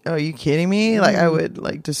are you kidding me? Like, I would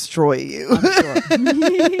like destroy you. I'm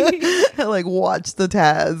sure. Like, watch the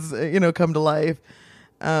Taz, come to life.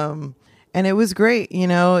 And it was great.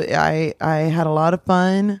 I had a lot of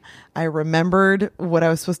fun. I remembered what I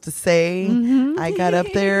was supposed to say. I got up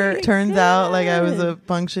there. Turns out like I was a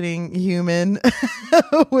functioning human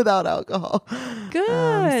without alcohol.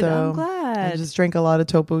 Good. I'm glad. I just drank a lot of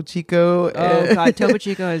Topo Chico. Oh God, Topo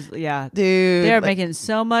Chico is dude. They're making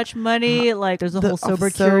so much money. Like, there's a whole sober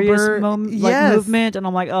curious movement, and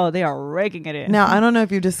I'm like, oh, they are raking it in. Now, I don't know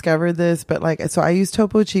if you discovered this, but so I used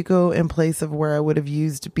Topo Chico in place of where I would have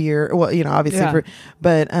used beer. Well, obviously,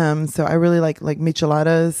 so I really like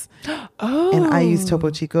micheladas. Oh, and I use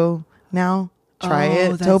Topo Chico now. Try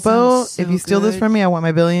it, Topo. So if you steal this from me, I want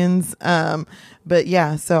my billions. But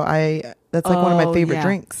yeah, so I That's like one of my favorite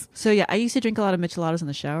drinks. So yeah, I used to drink a lot of micheladas in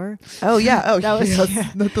the shower. Oh yeah. Oh, that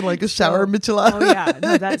was nothing like a shower michelada. Oh yeah,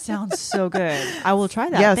 no, that sounds so good. I will try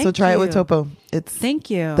that. Yeah, so try it with topo. It's thank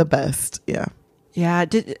you. The best. Yeah. Yeah.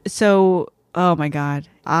 Oh my God,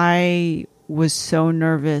 I was so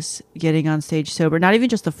nervous getting on stage sober. Not even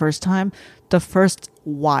just the first time, the first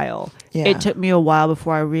while. Yeah. It took me a while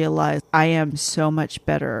before I realized I am so much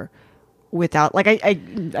better without, like,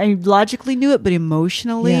 I logically knew it, but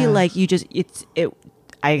emotionally, like,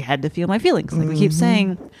 I had to feel my feelings. Like we keep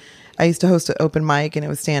saying. I used to host an open mic, and it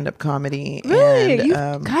was stand-up comedy. Really?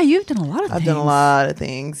 And, you've done a lot of things. I've done a lot of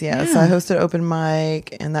things, yeah. So I hosted open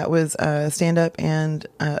mic, and that was stand-up and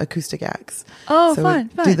acoustic acts. Oh, so fun.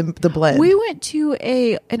 Do the blend. We went to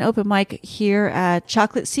an open mic here at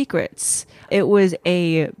Chocolate Secrets. It was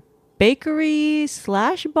a bakery /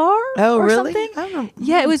 bar. Oh, or really? Something. I don't know.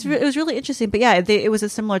 Yeah, it was really interesting. But yeah, it was a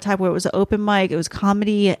similar type where it was an open mic. It was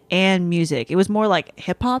comedy and music. It was more like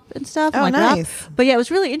hip hop and stuff. Oh, like nice. Rap. But yeah, it was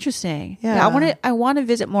really interesting. Yeah. I want to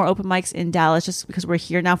visit more open mics in Dallas just because we're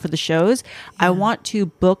here now for the shows. Yeah. I want to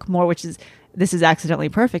book more, this is accidentally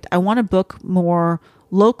perfect. I want to book more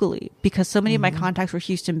locally because so many of my contacts were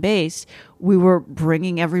Houston based. We were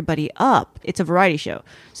bringing everybody up. It's a variety show,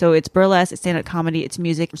 so it's burlesque, it's stand-up comedy, it's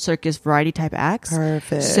music, circus, variety type acts.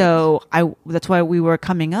 Perfect. So that's why we were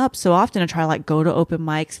coming up so often to try to like go to open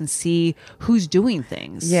mics and see who's doing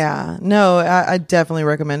things. Yeah, no, I definitely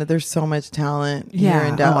recommend it. There's so much talent here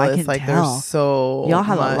in Dallas. I can like tell. There's so y'all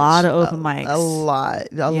have much, a lot of open mics. A lot.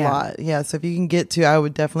 Yeah. So if you can get to, I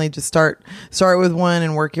would definitely just start with one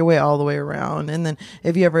and work your way all the way around. And then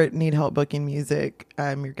if you ever need help booking music,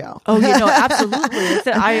 I'm your gal. Oh, you know,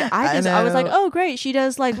 absolutely. I was like, oh, great. She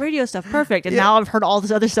does like radio stuff. Perfect. And now I've heard all this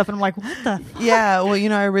other stuff and I'm like, what the fuck? Yeah. Well,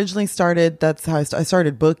 I originally that's how I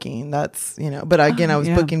started booking. That's, but again, I was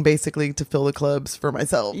booking basically to fill the clubs for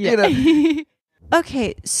myself. Yeah.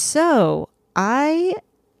 Okay. So I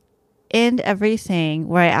end everything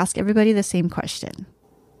where I ask everybody the same question.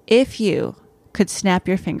 If you could snap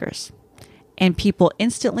your fingers and people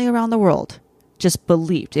instantly around the world just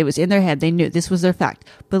believed, it was in their head, they knew this was their fact,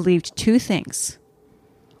 believed two things,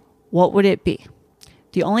 what would it be?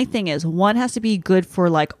 The only thing is, one has to be good for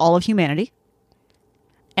like all of humanity,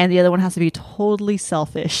 and the other one has to be totally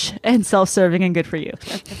selfish and self-serving and good for you.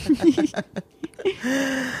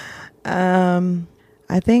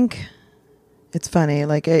 I think it's funny.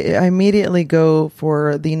 Like I immediately go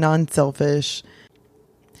for the non-selfish.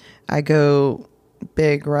 I go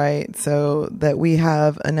big, right? So that we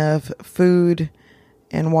have enough food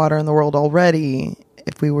and water in the world already.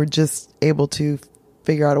 If we were just able to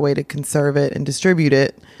figure out a way to conserve it and distribute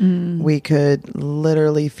it, we could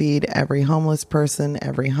literally feed every homeless person,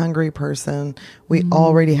 every hungry person. We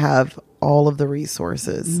already have all of the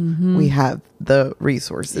resources. We have the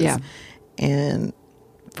resources. Yeah. And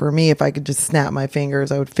for me, if I could just snap my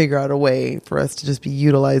fingers, I would figure out a way for us to just be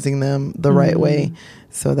utilizing them the right way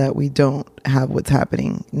so that we don't have what's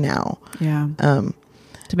happening now. Yeah.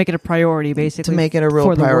 To make it a priority, basically. To make it a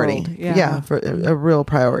real priority. For a real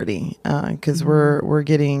priority. Because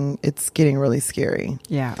it's getting really scary.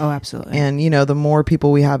 Yeah. Oh, absolutely. And, the more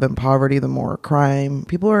people we have in poverty, the more crime.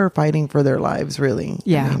 People are fighting for their lives, really.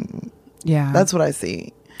 Yeah. I mean, yeah. That's what I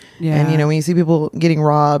see. Yeah. And, when you see people getting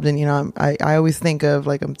robbed and, I always think of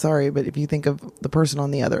like, I'm sorry, but if you think of the person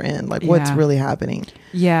on the other end, like what's really happening?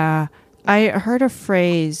 Yeah. I heard a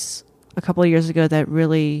phrase a couple of years ago that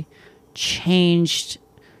really changed,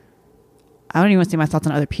 I don't even say my thoughts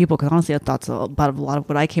on other people, because honestly, thoughts about a lot of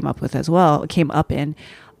what I came up in,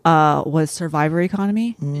 was survivor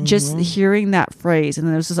economy. Just hearing that phrase. And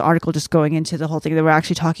then there was this article just going into the whole thing. They were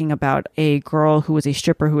actually talking about a girl who was a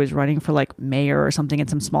stripper who was running for like mayor or something in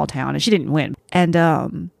some small town, and she didn't win. And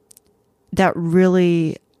that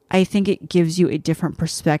really, I think it gives you a different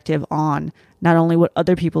perspective on not only what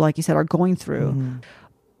other people, like you said, are going through,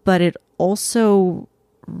 but it also,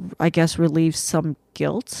 I guess, relieves some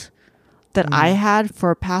guilt that I had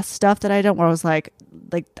for past stuff that I don't, where I was like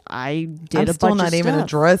I did I'm still not even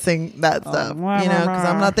addressing that stuff, because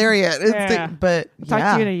I'm not there yet. But we'll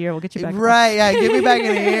talk to you in a year. We'll get you back. Right. Yeah. Get me back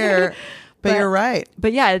in a year. But you're right.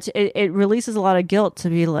 But yeah, it releases a lot of guilt to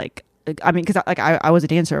be like, I mean, because I was a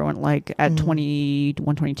dancer when at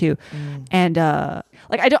 21, 22, and I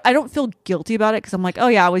don't feel guilty about it because I'm like, oh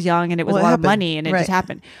yeah, I was young and it was a lot of money and it just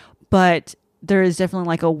happened. But there is definitely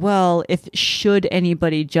like if should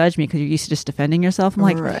anybody judge me because you're used to just defending yourself, I'm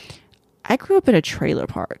like, I grew up in a trailer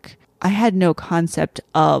park. I had no concept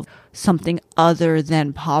of something other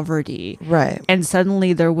than poverty. Right. And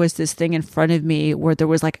suddenly there was this thing in front of me where there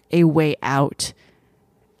was like a way out.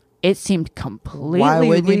 it seemed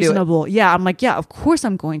completely reasonable. Yeah, I'm like, yeah, of course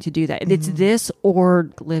I'm going to do that. It's this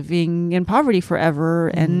or living in poverty forever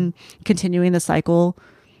and continuing the cycle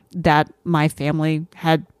that my family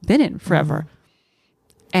had been in forever.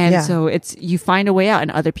 And so it's, you find a way out,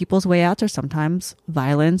 and other people's way outs are sometimes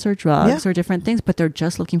violence or drugs or different things, but they're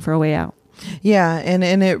just looking for a way out. Yeah.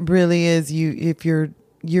 And it really is, if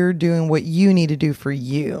you're doing what you need to do for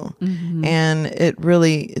you. And it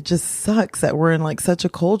just sucks that we're in like such a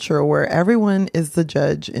culture where everyone is the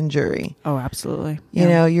judge and jury. Oh, absolutely. You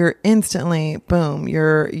know, you're instantly, boom,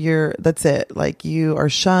 you're that's it. Like, you are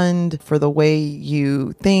shunned for the way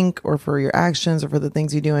you think or for your actions or for the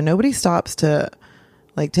things you do. And nobody stops to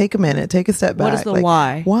like take a minute, take a step back. What is the like,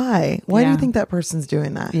 why? Why do you think that person's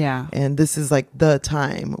doing that? Yeah. And this is like the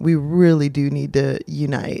time we really do need to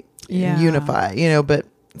unite. Unify, you know, but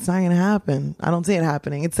it's not gonna happen. I don't see it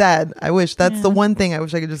happening. It's sad. I wish that's the one thing I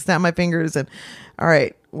wish I could just snap my fingers and, all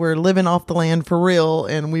right, we're living off the land for real,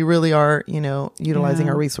 and we really are, you know, utilizing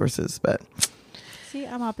our resources. But see,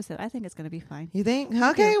 I'm opposite. I think it's gonna be fine. You think?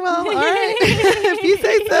 Okay, well, all right. If you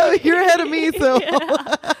say so, you're ahead of me, so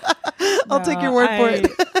I'll take your word for it.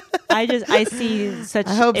 I see such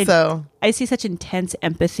I hope so. I see such intense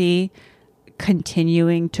empathy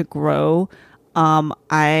continuing to grow.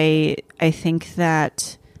 I think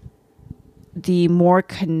that the more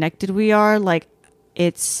connected we are, like,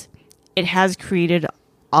 it has created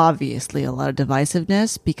obviously a lot of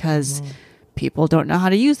divisiveness because people don't know how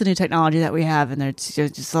to use the new technology that we have, and there's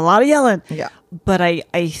just a lot of yelling. Yeah. But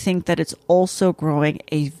I think that it's also growing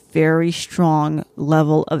a very strong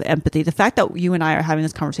level of empathy. The fact that you and I are having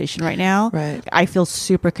this conversation right now, right, I feel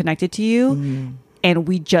super connected to you. And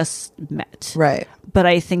we just met. Right. But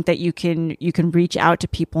I think that you can reach out to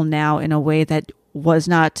people now in a way that was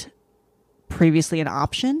not previously an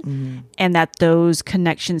option, and that those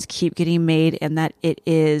connections keep getting made, and that it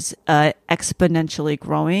is exponentially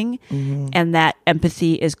growing, and that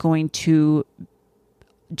empathy is going to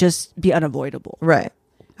just be unavoidable. Right.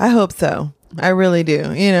 I hope so. I really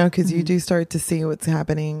do, you know, because you do start to see what's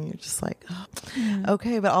happening. You're just like, oh,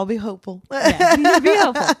 okay, but I'll be hopeful. Yeah, be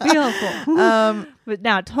hopeful. Be hopeful. But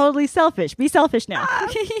now, totally selfish. Be selfish now.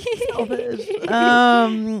 Selfish.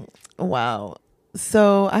 Wow.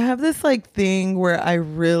 So I have this like thing where I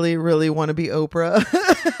really, really want to be Oprah.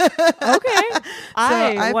 Okay.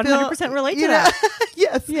 I 100% relate to that.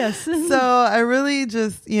 Yes. Yes. So I really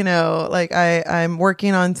just, you know, like I'm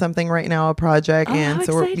working on something right now, a project. And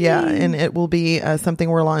so and it will be something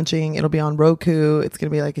we're launching. It'll be on Roku. It's going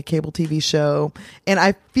to be like a cable TV show. And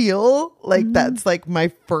I feel like that's like my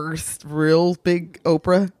first real big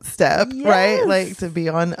Oprah step, right? Like to be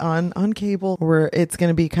on cable, where it's going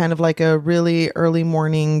to be kind of like a really early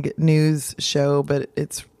morning news show, but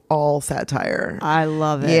it's all satire. I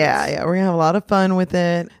love it. Yeah. We're gonna have a lot of fun with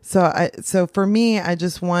it. So for me, I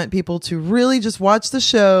just want people to really just watch the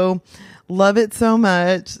show, love it so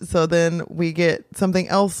much. So then we get something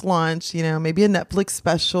else launched, you know, maybe a Netflix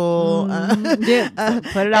special. Put it out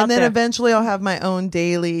there. And then eventually I'll have my own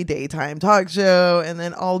daily daytime talk show, and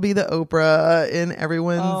then I'll be the Oprah in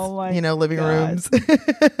everyone's, living rooms.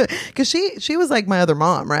 Cause she was like my other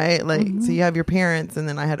mom, right? Like, so you have your parents, and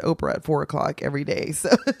then I had Oprah at 4:00 every day. So,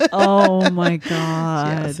 oh my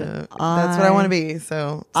God. Yeah, so that's what I want to be.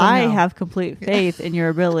 So I have complete faith in your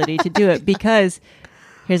ability to do it, because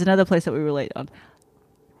here's another place that we relate on.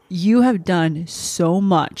 You have done so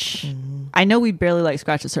much. I know we barely like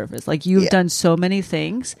scratch the surface. Like, you've done so many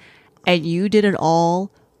things, and you did it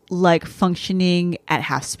all like functioning at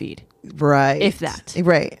half speed. Right. If that.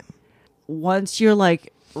 Right. Once you're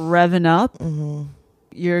like revving up,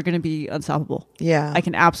 you're going to be unstoppable. Yeah. I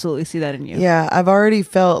can absolutely see that in you. Yeah. I've already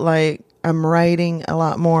felt like I'm writing a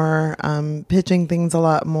lot more. I'm pitching things a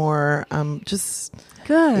lot more. I'm just...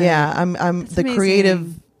 Good. Yeah, I'm That's the amazing.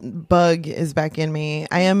 Creative bug is back in me.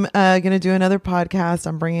 I am going to do another podcast.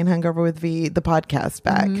 I'm bringing Hungover with V, the podcast,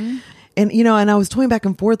 back. And, you know, and I was toying back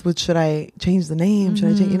and forth with, should I change the name? Should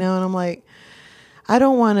I change, you know, and I'm like, I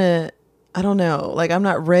don't know. Like, I'm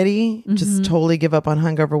not ready. Just totally give up on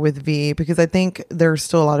Hungover with V, because I think there's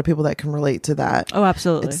still a lot of people that can relate to that. Oh,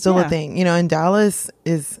 absolutely. It's still a thing. You know, and Dallas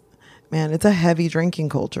is... Man, it's a heavy drinking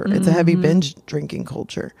culture. It's a heavy binge drinking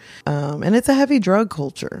culture. And it's a heavy drug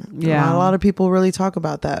culture. Yeah. Not a lot of people really talk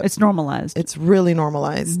about that. It's normalized. It's really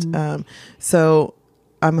normalized. So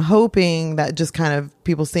I'm hoping that just kind of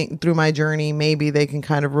people think through my journey, maybe they can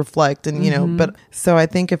kind of reflect and, you know, but so I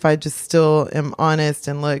think if I just still am honest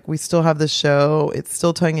and look, we still have the show, it's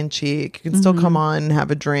still tongue in cheek. You can still come on and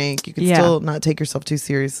have a drink. You can still not take yourself too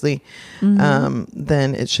seriously.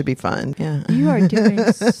 Then it should be fun. Yeah. You are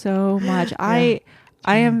doing so much.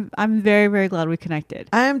 I'm very, very glad we connected.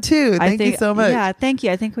 I am too. Thank you so much. Yeah, thank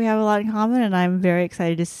you. I think we have a lot in common, and I'm very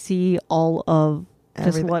excited to see all of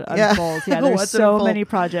just what unfolds. Yeah, there's so many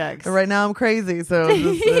projects. Right now I'm crazy, so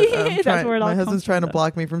that's where it all my husband's trying to though.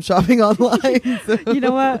 block me from shopping online. So you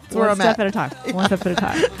know what? That's where One step at a time. One step at a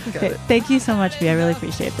time. Okay. Thank you so much, V. I really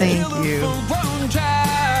appreciate it. Thank you.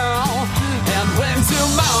 And when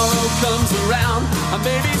tomorrow comes around, I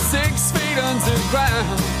may be 6 feet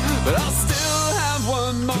underground, but I'll still have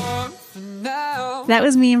one more for now. That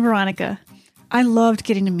was me and Veronica. I loved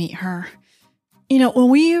getting to meet her. You know, when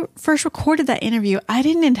we first recorded that interview, I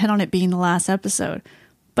didn't intend on it being the last episode,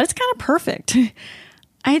 but it's kind of perfect.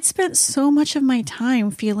 I had spent so much of my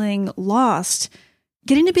time feeling lost,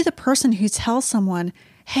 getting to be the person who tells someone,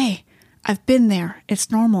 hey, I've been there.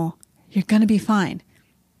 It's normal. You're going to be fine.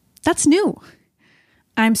 That's new.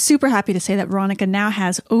 I'm super happy to say that Veronica now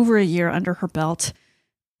has over a year under her belt.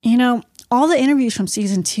 You know, all the interviews from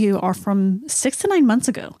season 2 are from 6 to 9 months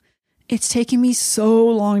ago. It's taken me so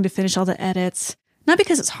long to finish all the edits. Not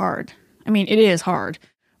because it's hard. I mean, it is hard,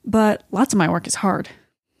 but lots of my work is hard.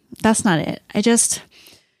 That's not it.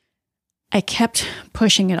 I kept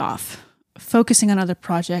pushing it off, focusing on other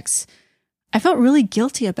projects. I felt really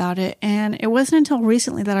guilty about it, and it wasn't until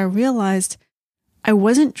recently that I realized I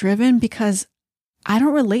wasn't driven because I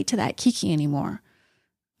don't relate to that KiKi anymore.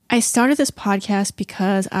 I started this podcast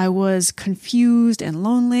because I was confused and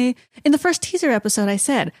lonely. In the first teaser episode, I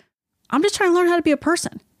said, I'm just trying to learn how to be a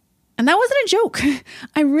person. And that wasn't a joke.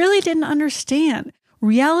 I really didn't understand.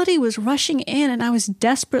 Reality was rushing in, and I was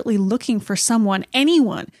desperately looking for someone,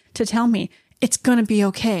 anyone, to tell me it's going to be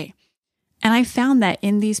okay. And I found that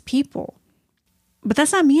in these people. But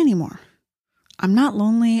that's not me anymore. I'm not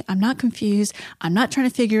lonely. I'm not confused. I'm not trying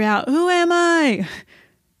to figure out, who am I?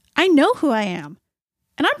 I know who I am.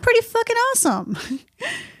 And I'm pretty fucking awesome.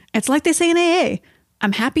 It's like they say in AA,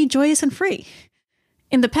 I'm happy, joyous, and free.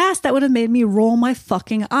 In the past, that would have made me roll my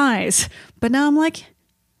fucking eyes. But now I'm like,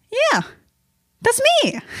 yeah, that's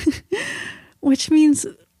me. Which means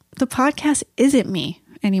the podcast isn't me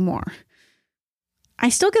anymore. I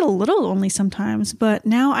still get a little lonely sometimes, but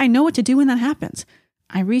now I know what to do when that happens.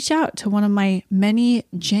 I reach out to one of my many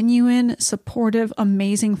genuine, supportive,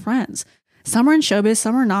 amazing friends. Some are in showbiz,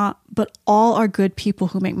 some are not, but all are good people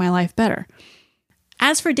who make my life better.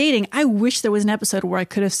 As for dating, I wish there was an episode where I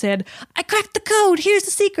could have said, I cracked the code, here's the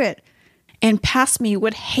secret. And past me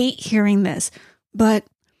would hate hearing this, but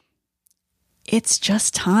it's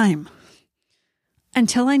just time.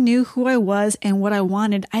 Until I knew who I was and what I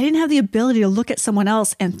wanted, I didn't have the ability to look at someone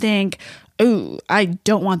else and think, oh, I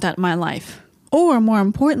don't want that in my life. Or more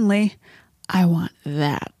importantly, I want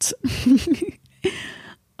that.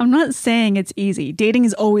 I'm not saying it's easy. Dating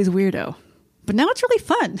is always weirdo. But now it's really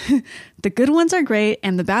fun. The good ones are great,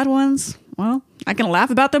 and the bad ones, well, I can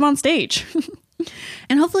laugh about them on stage.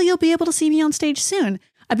 And hopefully you'll be able to see me on stage soon.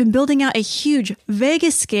 I've been building out a huge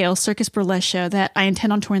Vegas-scale circus burlesque show that I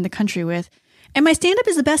intend on touring the country with. And my stand-up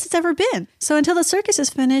is the best it's ever been. So until the circus is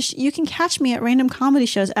finished, you can catch me at random comedy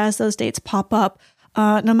shows as those dates pop up.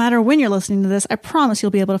 No matter when you're listening to this, I promise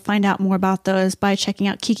you'll be able to find out more about those by checking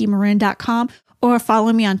out KiKiMaroon.com or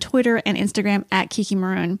follow me on Twitter and Instagram at KiKi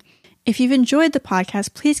Maroon. If you've enjoyed the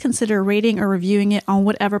podcast, please consider rating or reviewing it on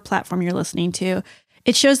whatever platform you're listening to.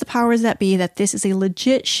 It shows the powers that be that this is a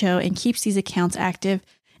legit show and keeps these accounts active.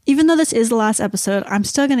 Even though this is the last episode, I'm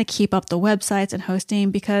still going to keep up the websites and hosting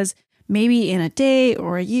because maybe in a day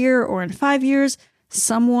or a year or in 5 years,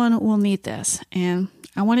 someone will need this, and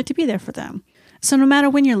I want it to be there for them. So no matter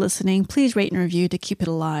when you're listening, please rate and review to keep it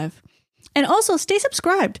alive. And also stay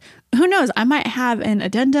subscribed. Who knows, I might have an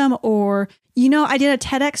addendum or, I did a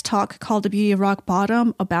TEDx talk called The Beauty of Rock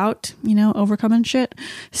Bottom about, overcoming shit.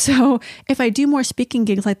 So if I do more speaking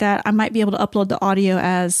gigs like that, I might be able to upload the audio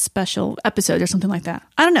as special episodes or something like that.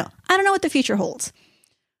 I don't know. I don't know what the future holds.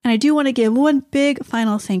 And I do want to give one big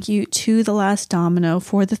final thank you to The Last Domino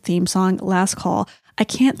for the theme song, Last Call. I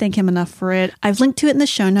can't thank him enough for it. I've linked to it in the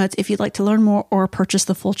show notes if you'd like to learn more or purchase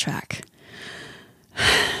the full track.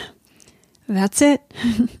 That's it.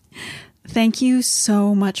 Thank you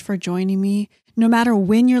so much for joining me. No matter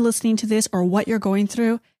when you're listening to this or what you're going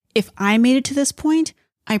through, if I made it to this point,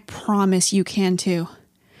 I promise you can too.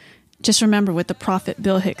 Just remember what the prophet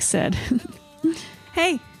Bill Hicks said.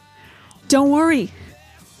 Hey, don't worry.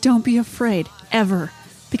 Don't be afraid, ever,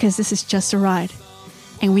 because this is just a ride.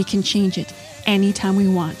 And we can change it anytime we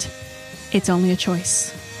want. It's only a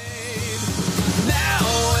choice. Now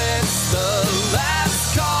it's the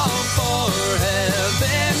last call for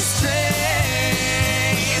heaven's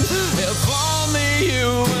train. If only you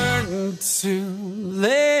weren't too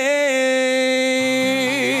late.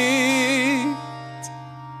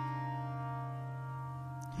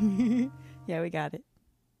 got it.